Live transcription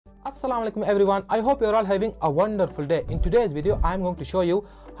Assalamu alaikum everyone. I hope you're all having a wonderful day. In today's video, I'm going to show you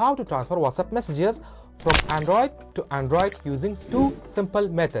how to transfer WhatsApp messages from Android to Android using two simple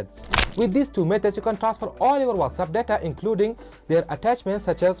methods. With these two methods, you can transfer all your WhatsApp data, including their attachments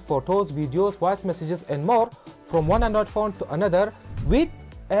such as photos, videos, voice messages, and more, from one Android phone to another with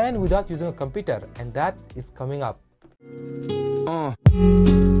and without using a computer. And that is coming up.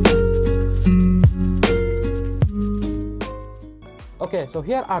 Okay, so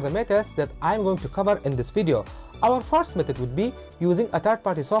here are the methods that I'm going to cover in this video. Our first method would be using a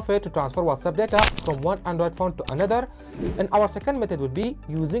third-party software to transfer WhatsApp data from one Android phone to another, and our second method would be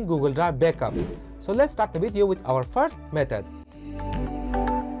using Google Drive backup. So let's start the video with our first method.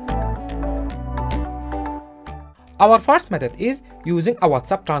 Our first method is using a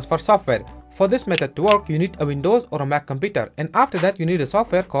WhatsApp transfer software. For this method to work, you need a Windows or a Mac computer, and after that you need a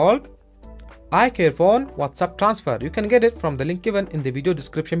software called iCarephone WhatsApp Transfer. You can get it from the link given in the video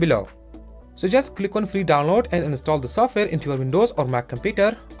description below. So just click on free download and install the software into your Windows or Mac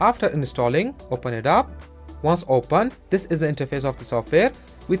computer. After installing, open it up. Once opened, this is the interface of the software.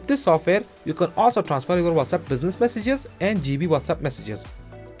 With this software, you can also transfer your WhatsApp business messages and GB WhatsApp messages.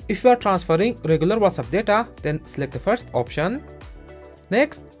 If you are transferring regular WhatsApp data, then select the first option.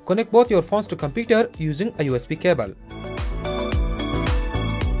 Next, connect both your phones to computer using a USB cable.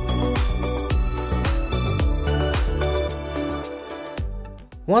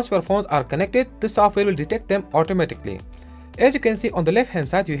 Once your phones are connected, the software will detect them automatically. As you can see on the left hand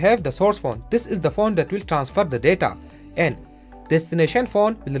side, you have the source phone. This is the phone that will transfer the data, and destination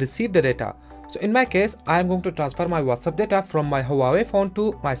phone will receive the data. So in my case, I am going to transfer my WhatsApp data from my Huawei phone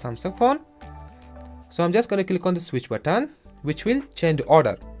to my Samsung phone. So I'm just going to click on the switch button, which will change the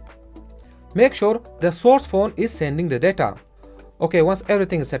order. Make sure the source phone is sending the data. Okay, once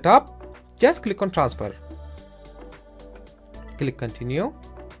everything is set up, just click on transfer. Click continue.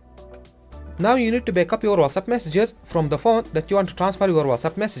 Now you need to backup your WhatsApp messages from the phone that you want to transfer your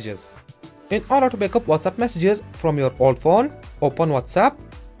WhatsApp messages. In order to backup WhatsApp messages from your old phone, open WhatsApp,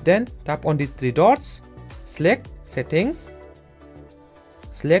 then tap on these three dots, select settings,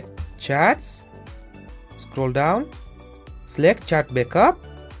 select chats, scroll down, select chat backup,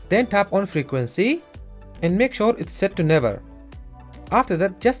 then tap on frequency and make sure it's set to never. After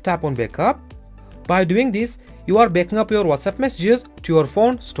that, just tap on backup. By doing this, you are backing up your WhatsApp messages to your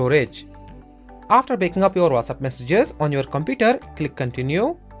phone storage. After backing up your WhatsApp messages on your computer, click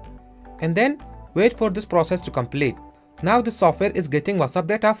continue and then wait for this process to complete. Now the software is getting WhatsApp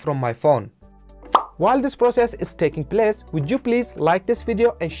data from my phone. While this process is taking place, would you please like this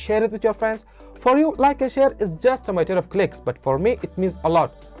video and share it with your friends? For you, like and share is just a matter of clicks, but for me it means a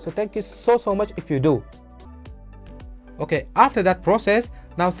lot. So thank you so much if you do. Okay, after that process,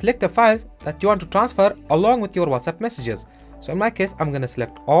 now select the files that you want to transfer along with your WhatsApp messages. So in my case, I'm going to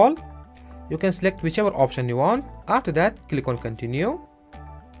select all. You can select whichever option you want. After that, click on continue.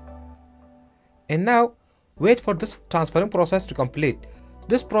 And now wait for this transferring process to complete.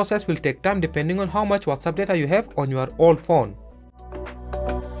 This process will take time depending on how much WhatsApp data you have on your old phone.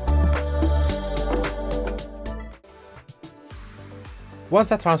 Once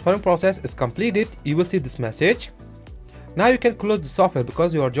the transferring process is completed, you will see this message. Now you can close the software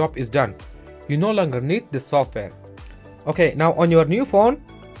because your job is done. You no longer need this software. Okay, now on your new phone,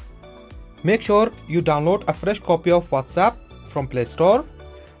 make sure you download a fresh copy of WhatsApp from Play Store.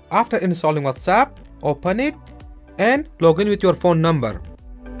 After installing WhatsApp, open it and log in with your phone number.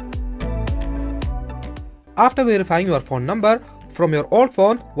 After verifying your phone number from your old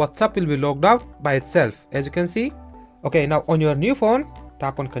phone, WhatsApp will be logged out by itself, as you can see. Okay, now on your new phone,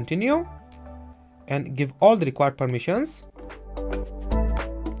 tap on continue and give all the required permissions.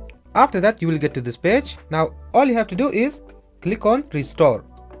 After that, you will get to this page. Now all you have to do is click on restore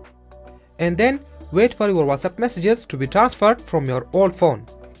and then wait for your WhatsApp messages to be transferred from your old phone.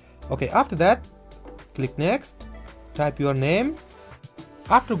 Okay, after that, click next, type your name.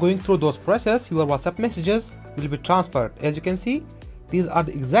 After going through those processes, your WhatsApp messages will be transferred. As you can see, these are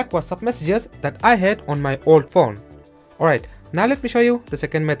the exact WhatsApp messages that I had on my old phone. Alright, now let me show you the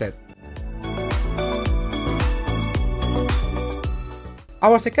second method.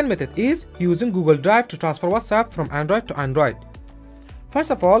 Our second method is using Google Drive to transfer WhatsApp from Android to Android. First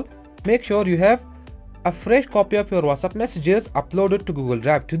of all, make sure you have a fresh copy of your WhatsApp messages uploaded to Google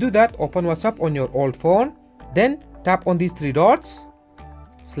Drive. To do that, open WhatsApp on your old phone, then tap on these three dots,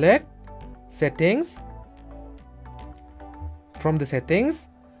 select settings. From the settings,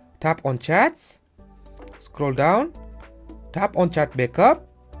 tap on chats, scroll down, tap on chat backup,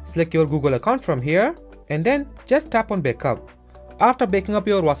 select your Google account from here and then just tap on backup. After backing up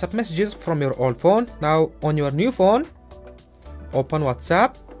your WhatsApp messages from your old phone, now on your new phone, open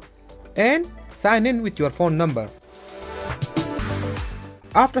WhatsApp, and sign in with your phone number.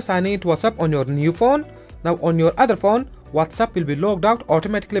 After signing into WhatsApp on your new phone, now on your other phone, WhatsApp will be logged out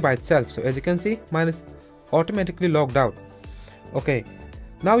automatically by itself. So as you can see, mine is automatically logged out. Okay,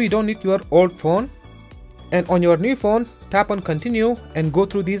 now you don't need your old phone, and on your new phone, tap on continue and go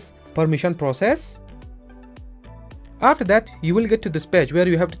through this permission process. After that, you will get to this page where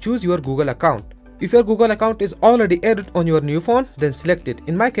you have to choose your Google account. If your Google account is already added on your new phone, then select it.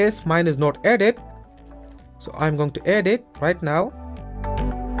 In my case, mine is not added, so I'm going to add it right now.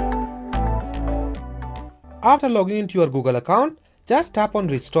 After logging into your Google account, just tap on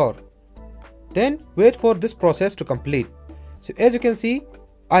restore. Then wait for this process to complete. So as you can see,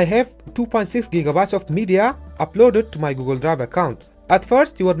 I have 2.6 gigabytes of media uploaded to my Google Drive account. At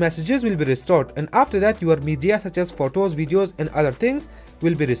first, your messages will be restored, and after that, your media such as photos, videos and other things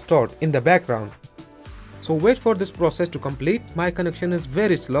will be restored in the background. So wait for this process to complete. My connection is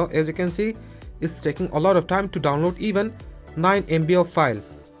very slow. As you can see, it's taking a lot of time to download even 9 MB of file.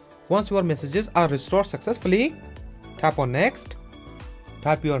 Once your messages are restored successfully, tap on next,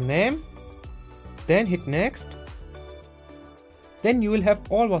 type your name, then hit next. Then you will have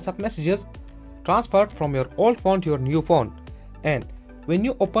all WhatsApp messages transferred from your old phone to your new phone. And when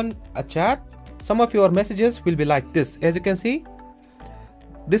you open a chat, some of your messages will be like this. As you can see,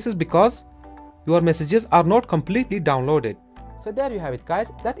 this is because your messages are not completely downloaded. So there you have it,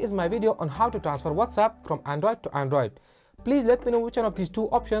 guys. That is my video on how to transfer WhatsApp from Android to Android. Please let me know which one of these two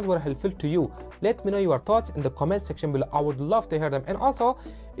options were helpful to you. Let me know your thoughts in the comment section below. I would love to hear them. And also,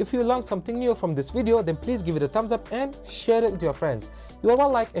 if you learned something new from this video, then please give it a thumbs up and share it with your friends. Your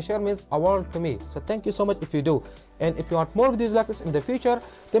one like and share means a world to me. So thank you so much if you do. And if you want more videos like this in the future,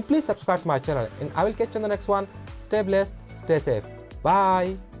 then please subscribe to my channel. And I will catch you in the next one. Stay blessed, stay safe.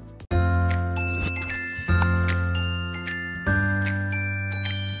 Bye.